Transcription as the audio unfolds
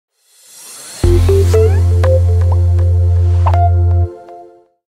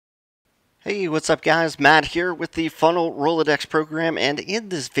What's up guys? Matt here with the Funnel Rolodex program, and in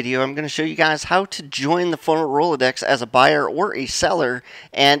this video I'm going to show you guys how to join the Funnel Rolodex as a buyer or a seller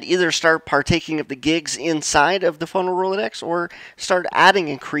and either start partaking of the gigs inside of the Funnel Rolodex or start adding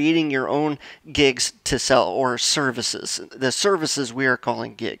and creating your own gigs to sell or services. The services we are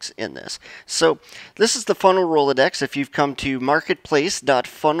calling gigs in this. So this is the Funnel Rolodex. If you've come to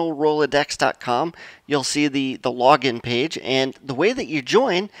marketplace.funnelrolodex.com, you'll see the login page, and the way that you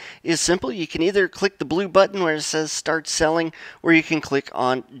join is simple. You can either click the blue button where it says start selling, or you can click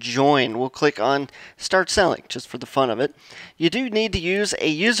on join. We'll click on start selling just for the fun of it. You do need to use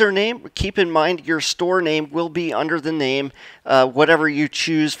a username. Keep in mind your store name will be under the name whatever you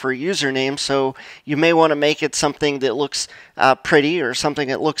choose for a username, so you may want to make it something that looks pretty or something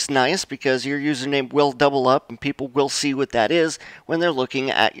that looks nice, because your username will double up and people will see what that is when they're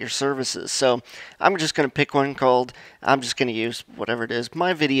looking at your services. So I'm just going to pick one called, I'm just going to use whatever it is,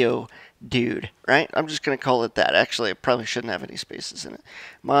 my video dude, right? I'm just going to call it that. Actually, I probably shouldn't have any spaces in it.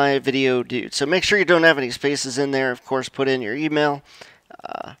 My video dude. So make sure you don't have any spaces in there. Of course, put in your email.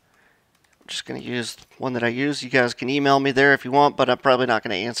 I'm just going to use one that I use. You guys can email me there if you want, but I'm probably not going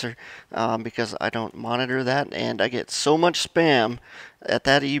to answer because I don't monitor that, and I get so much spam at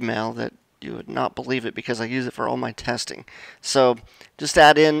that email that you would not believe it, because I use it for all my testing. So just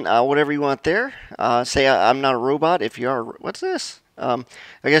add in whatever you want there. Say I'm not a robot. If you are, what's this? I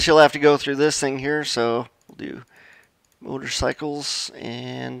guess you'll have to go through this thing here. So we'll do motorcycles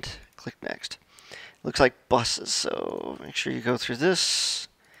and click next. Looks like buses. So make sure you go through this.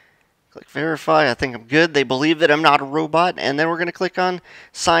 Click verify. I think I'm good. They believe that I'm not a robot. And then we're going to click on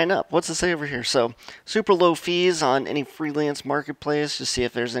sign up. What's it say over here? So super low fees on any freelance marketplace. Just see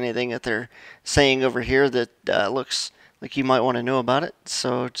if there's anything that they're saying over here that looks like you might want to know about it.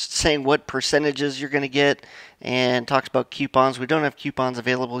 So just saying what percentages you're going to get, and talks about coupons. We don't have coupons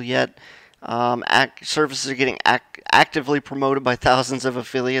available yet. Services are getting actively promoted by thousands of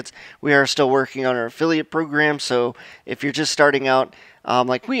affiliates. We are still working on our affiliate program, so if you're just starting out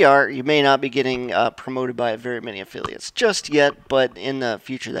like we are, you may not be getting promoted by very many affiliates just yet, but in the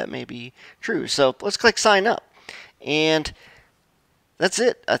future that may be true. So let's click sign up, and that's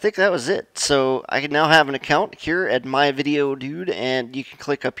it. I think that was it. So I can now have an account here at My Video Dude, and you can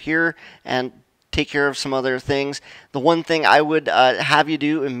click up here and take care of some other things. The one thing I would have you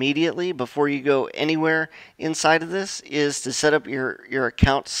do immediately before you go anywhere inside of this is to set up your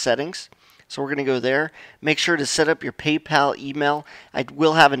account settings. So we're going to go there. Make sure to set up your PayPal email. I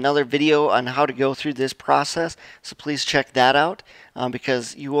will have another video on how to go through this process, so please check that out,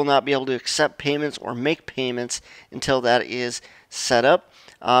 because you will not be able to accept payments or make payments until that is set up.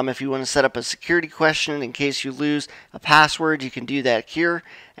 If you want to set up a security question in case you lose a password, you can do that here.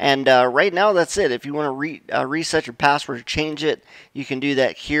 And right now, that's it. If you want to reset your password or change it, you can do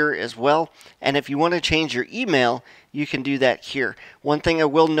that here as well. And if you want to change your email, you can do that here. One thing I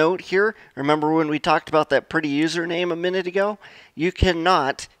will note here, remember when we talked about that pretty username a minute ago? You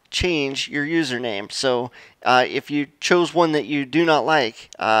cannot change your username. So if you chose one that you do not like,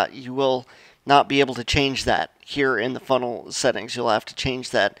 you will not be able to change that here in the funnel settings. You'll have to change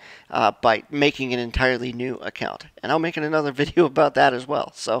that by making an entirely new account, and I'll make another video about that as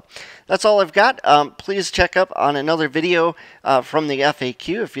well. So that's all I've got. Please check up on another video from the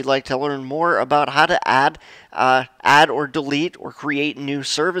FAQ if you'd like to learn more about how to add or delete or create new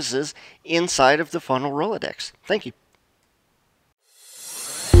services inside of the Funnel Rolodex. Thank you.